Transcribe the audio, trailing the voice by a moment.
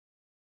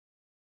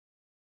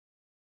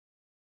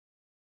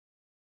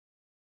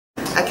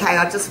Okay,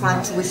 I just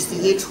wanted to wish the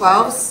Year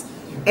 12s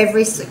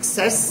every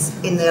success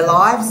in their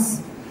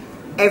lives,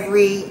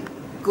 every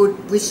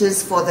good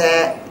wishes for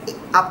their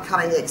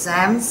upcoming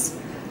exams,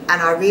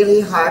 and I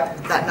really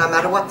hope that no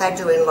matter what they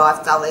do in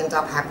life, they'll end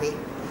up happy.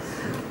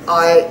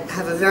 I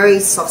have a very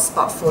soft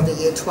spot for the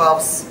Year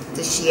 12s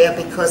this year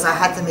because I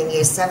had them in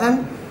Year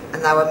 7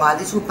 and they were my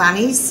little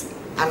bunnies,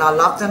 and I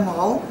love them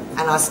all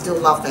and I still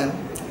love them,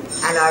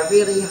 and I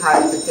really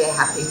hope that they're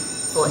happy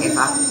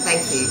forever.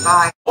 Thank you.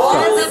 Bye. All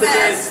the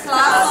best,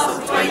 class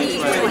of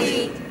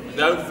 2020.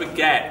 Don't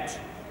forget,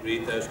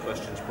 read those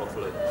questions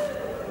properly.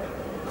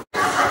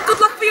 Good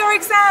luck for your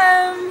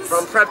exams!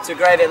 From prep to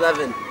grade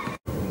 11.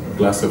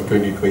 Class of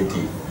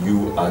 2020,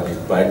 you are the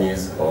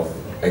pioneers of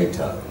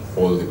ATA.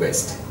 All the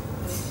best.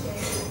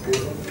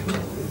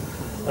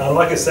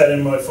 Like I said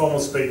in my formal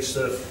speech,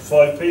 the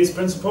 5 P's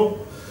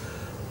principle: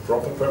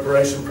 proper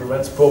preparation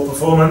prevents poor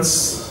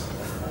performance.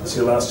 It's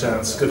your last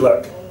chance. Good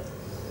luck.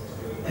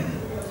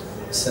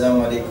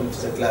 Assalamu alaikum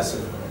to the class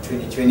of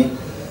 2020.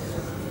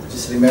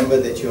 Just remember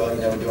that you are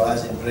in our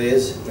du'as and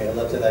prayers. May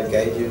Allah Ta'ala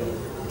guide you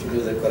to do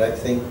the correct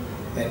thing,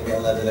 and may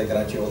Allah Ta'ala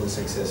grant you all the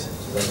success.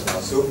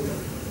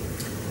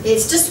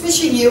 It's just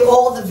wishing you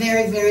all the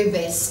very, very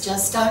best.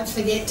 Just don't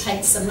forget,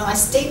 take some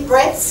nice deep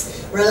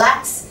breaths,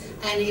 relax,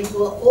 and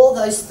all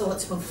those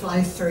thoughts will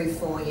flow through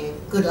for you.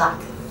 Good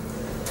luck.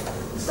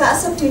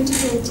 Class of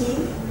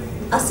 2020,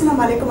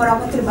 Assalamu alaikum wa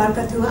rahmatullahi wa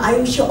barakatuh. I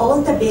wish you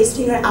all the best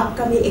in your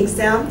upcoming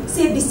exam.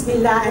 Say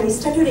Bismillah and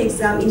start your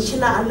exam.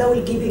 Inshallah, Allah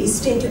will give you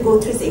strength to go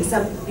through this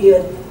exam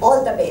period.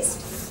 All the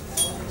best.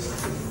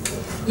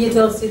 Year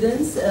 12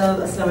 students,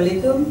 Assalamu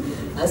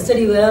alaikum.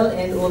 Study well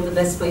and all the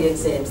best for your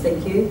exams.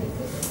 Thank you.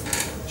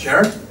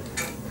 Sharon?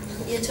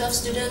 Year 12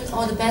 students,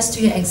 all the best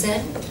to your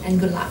exam and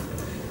good luck.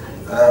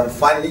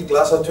 Finally,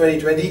 class of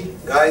 2020.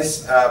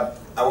 Guys, I've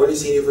only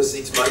seen you for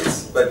 6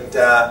 months, but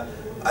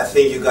I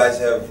think you guys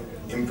have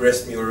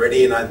impressed me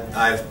already, and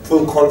I have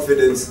full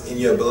confidence in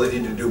your ability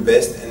to do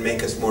best and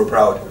make us more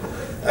proud.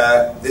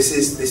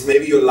 This may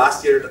be your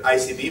last year at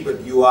ICB,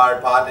 but you are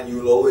a part and you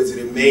will always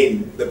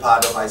remain the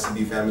part of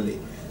ICB family.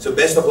 So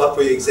best of luck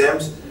for your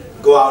exams.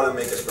 Go out and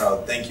make us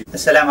proud. Thank you.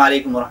 Assalamu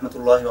alaikum wa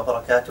rahmatullahi wa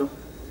barakatuh.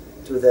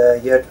 To the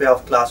Year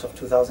 12 class of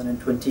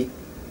 2020.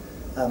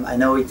 I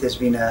know it has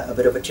been a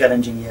bit of a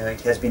challenging year,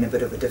 it has been a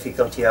bit of a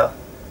difficult year,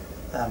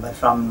 but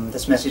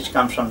this message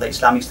comes from the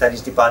Islamic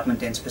Studies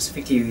Department and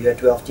specifically you Year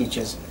 12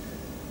 teachers.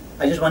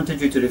 I just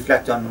wanted you to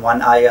reflect on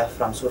one ayah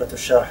from Surah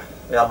Al-Sharh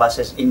where Allah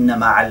says, Inna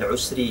ma'al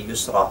usri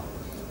yusra,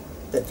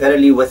 that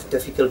verily with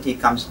difficulty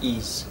comes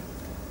ease.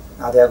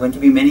 Now there are going to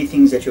be many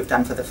things that you've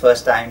done for the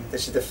first time.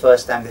 This is the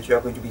first time that you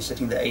are going to be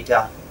sitting the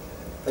ATA.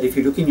 But if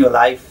you look in your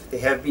life, there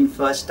have been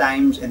first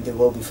times and there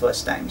will be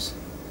first times.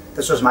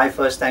 This was my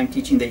first time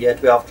teaching the Year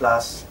 12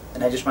 class,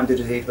 and I just wanted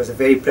to say it was a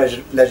very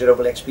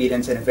pleasurable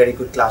experience and a very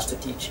good class to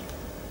teach.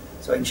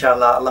 So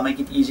inshallah, Allah make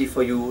it easy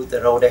for you,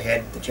 the road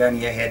ahead, the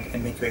journey ahead,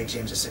 and make your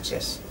exams a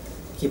success.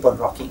 Keep on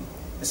rocking.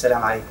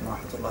 Assalamu alaikum wa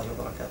rahmatullahi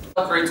wa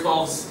barakatuh. Grade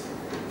 12s.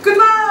 Good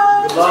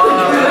luck! Good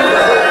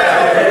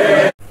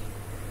luck!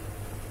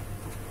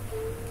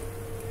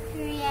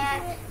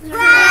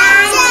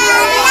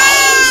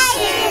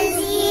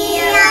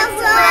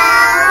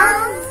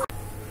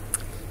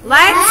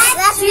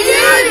 Let's do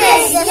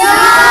this, yo!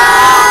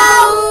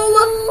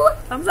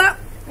 Thumbs up.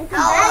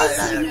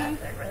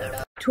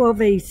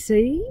 12 EC,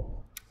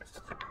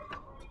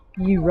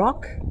 you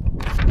rock,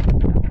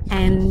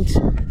 and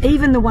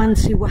even the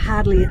ones who were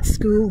hardly at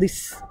school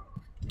this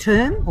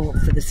term or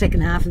for the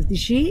second half of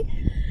this year,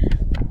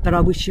 but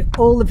I wish you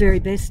all the very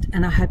best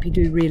and I hope you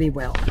do really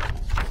well.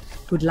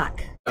 Good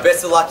luck.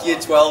 Best of luck Year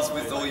 12s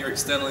with all your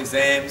external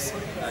exams.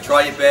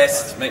 Try your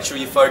best, make sure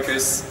you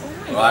focus.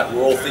 Right,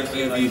 we're all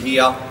thinking of you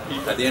here.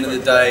 At the end of the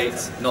day,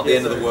 it's not the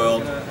end of the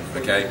world.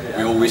 Okay,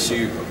 we all wish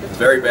you the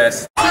very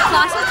best.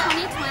 Class of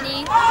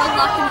 2020, good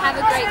luck and have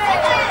a great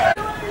future.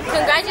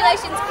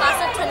 Congratulations, class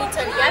of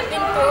 2020. You have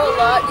been through a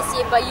lot this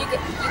year, but you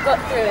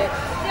got through it.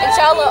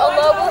 Inshallah,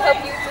 Allah will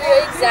help you through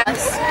your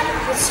exams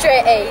with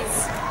straight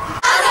A's.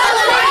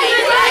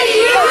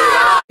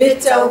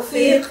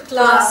 Bitawfiq,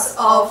 class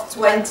of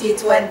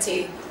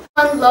 2020.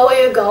 Lower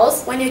your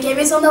goals. When your game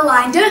is on the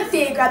line, don't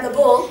fear, grab the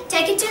ball.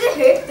 Take it to the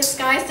hoop. The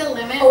sky's the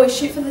limit. Always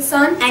shoot for the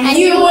sun. And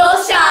you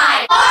will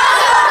shine.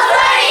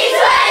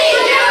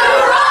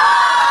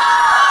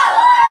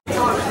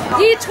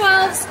 Year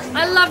 12s,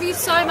 I love you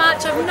so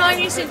much. I've known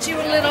you since you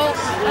were little.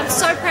 I'm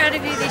so proud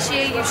of you this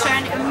year. You've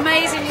shown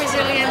amazing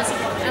resilience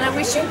and I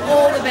wish you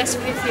all the best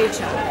for your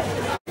future.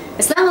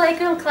 Assalamu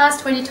alaikum,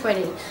 class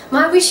 2020.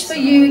 My wish for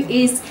you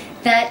is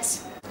that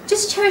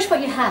just cherish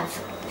what you have.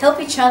 Help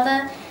each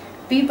other.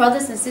 Be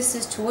brothers and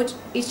sisters towards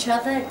each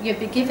other. You'll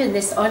be given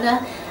this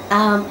honour.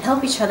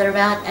 Help each other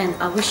out and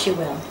I wish you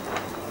well.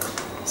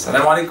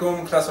 Assalamu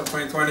alaikum, class of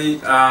 2020.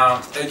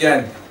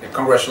 Again,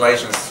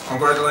 congratulations.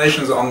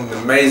 Congratulations on the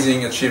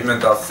amazing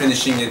achievement of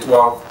finishing Year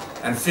 12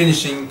 and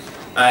finishing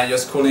your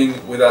schooling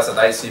with us at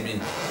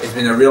ICB. It's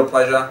been a real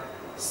pleasure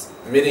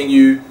meeting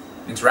you,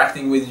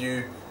 interacting with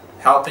you,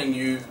 helping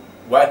you,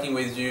 working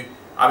with you,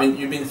 I mean,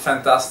 you've been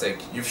fantastic.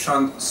 You've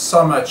shown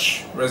so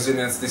much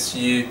resilience this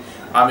year.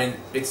 I mean,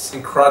 it's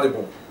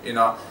incredible, you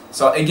know.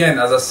 So again,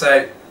 as I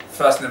say,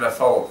 first never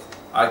follow.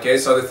 Okay,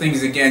 so the thing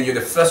is, again, you're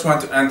the first one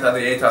to enter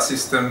the ETA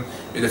system.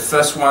 You're the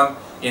first one,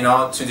 you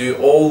know, to do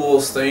all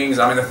those things.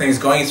 I mean, the things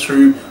going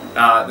through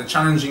the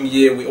challenging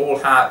year we all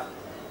had.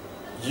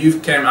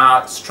 You've came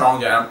out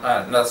stronger,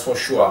 that's for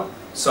sure.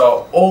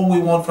 So all we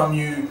want from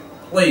you,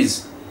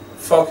 please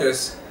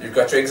focus. You've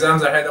got your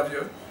exams ahead of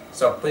you.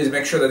 So please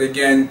make sure that,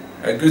 again,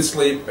 a good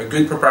sleep, a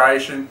good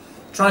preparation,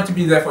 trying to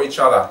be there for each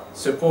other,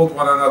 support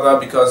one another,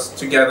 because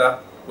together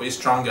we're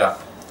stronger.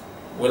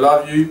 We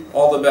love you,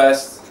 all the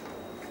best.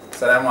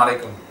 Assalamu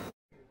alaikum.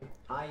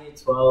 Hi Year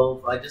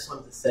 12, I just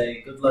wanted to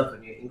say good luck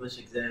on your English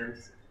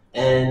exams,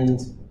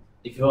 and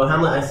if your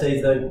Hamlet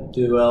essays don't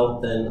do well,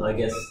 then I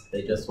guess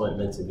they just weren't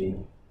meant to be.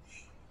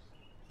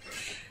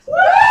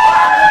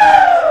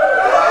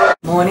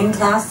 Morning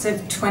class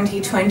of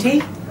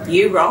 2020,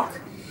 you rock.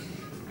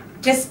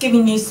 Just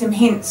giving you some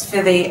hints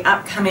for the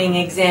upcoming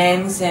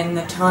exams and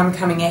the time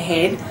coming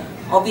ahead.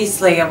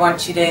 Obviously I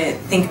want you to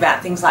think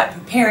about things like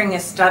preparing a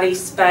study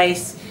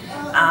space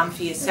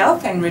for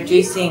yourself and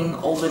reducing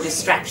all the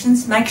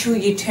distractions. Make sure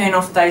you turn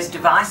off those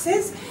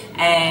devices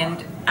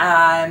and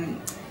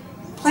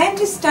plan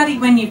to study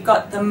when you've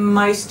got the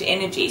most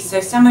energy.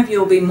 So some of you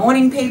will be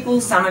morning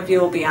people, some of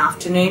you will be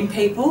afternoon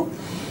people.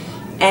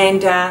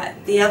 And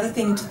the other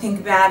thing to think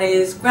about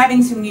is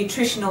grabbing some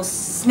nutritional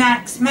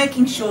snacks,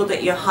 making sure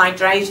that you're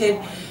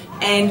hydrated,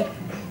 and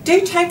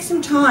do take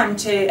some time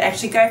to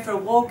actually go for a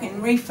walk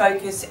and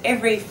refocus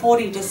every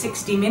 40 to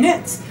 60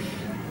 minutes.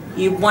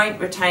 You won't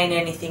retain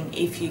anything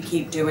if you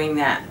keep doing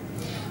that.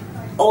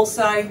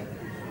 Also,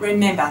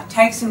 remember,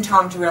 take some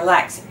time to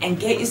relax and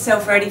get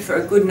yourself ready for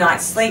a good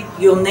night's sleep.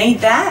 You'll need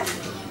that.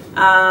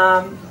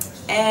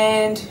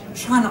 And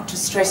try not to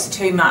stress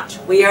too much.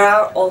 We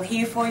are all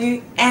here for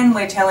you, and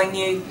we're telling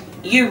you,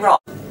 you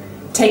rock.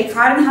 Take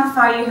pride in how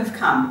far you have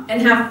come,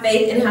 and have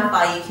faith in how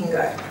far you can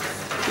go.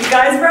 You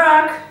guys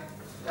rock!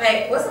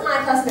 Wait, wasn't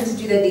my class meant to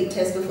do their deep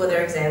test before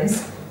their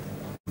exams?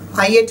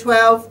 Hi Year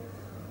 12,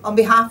 on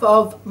behalf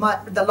of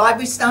the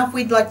library staff,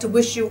 we'd like to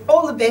wish you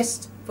all the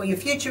best for your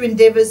future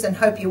endeavours and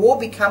hope you all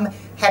become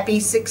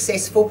happy,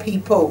 successful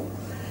people.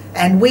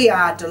 And we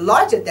are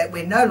delighted that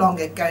we're no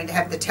longer going to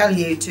have to tell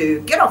you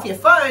to get off your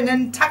phone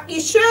and tuck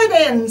your shirt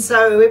in.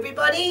 So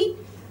everybody,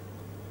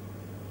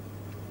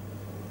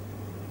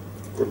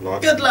 good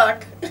luck. Good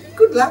luck.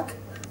 Good luck.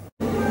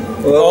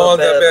 All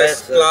the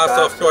best class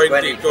of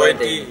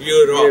 2020,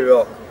 you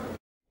rock.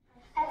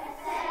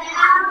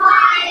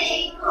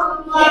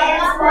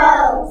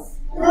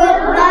 Good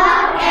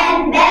luck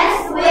and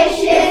best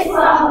wishes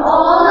from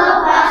all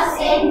of us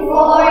in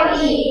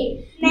 4E.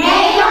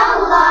 May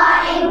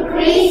Allah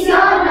increase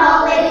your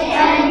knowledge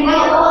and you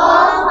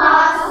all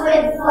pass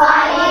with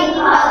flying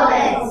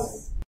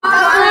colors.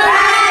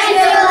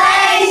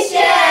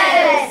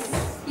 Congratulations!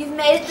 You've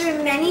made it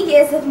through many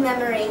years of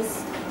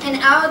memories and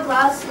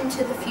hourglass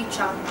into the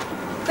future.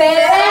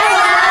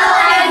 Farewell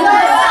and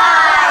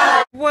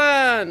goodbye!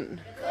 1.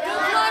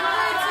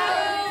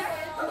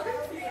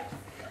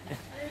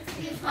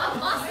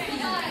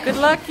 Good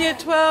luck, Year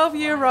 12,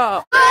 you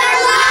rock. Good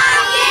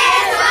luck,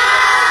 Year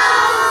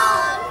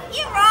 12!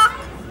 You rock!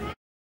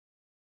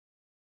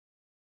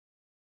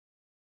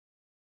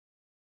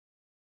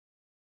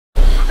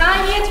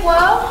 Hi, Year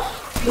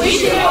 12.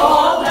 Wish you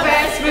all the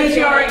best with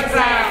your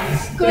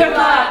exams. Good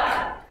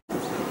luck.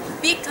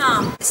 Be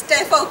calm.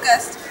 Stay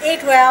focused.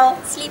 Eat well.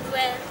 Sleep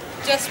well.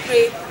 Just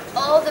breathe.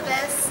 All the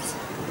best.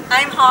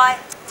 Aim high.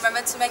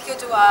 Remember to make your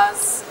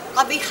du'as.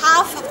 On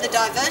behalf of the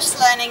Diverse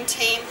Learning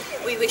team,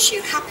 we wish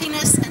you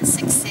happiness and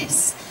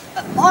success.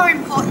 But more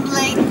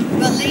importantly,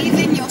 believe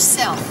in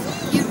yourself.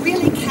 You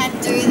really can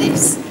do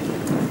this.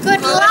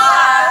 Good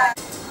luck!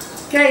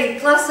 Okay,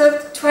 class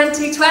of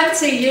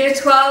 2020, Year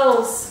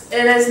 12s.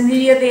 It is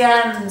near the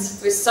end.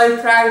 We're so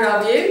proud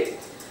of you.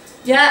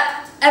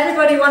 Yeah,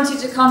 everybody wanted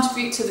to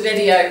contribute to the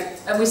video,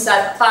 and we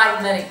said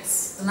 5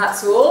 minutes, and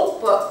that's all.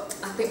 But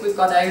I think we've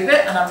got over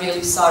it, and I'm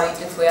really sorry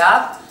if we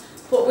have.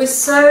 But we're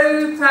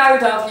so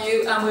proud of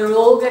you, and we're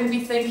all going to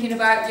be thinking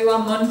about you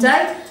on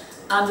Monday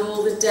and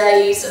all the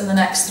days in the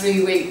next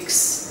 3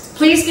 weeks.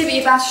 Please give it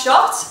your best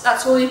shot,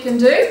 that's all you can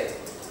do.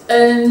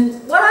 And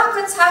what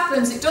happens,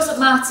 happens, it doesn't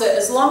matter.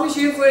 As long as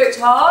you've worked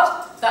hard,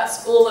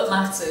 that's all that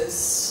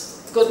matters.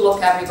 Good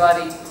luck,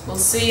 everybody. We'll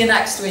see you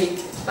next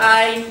week.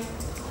 Bye.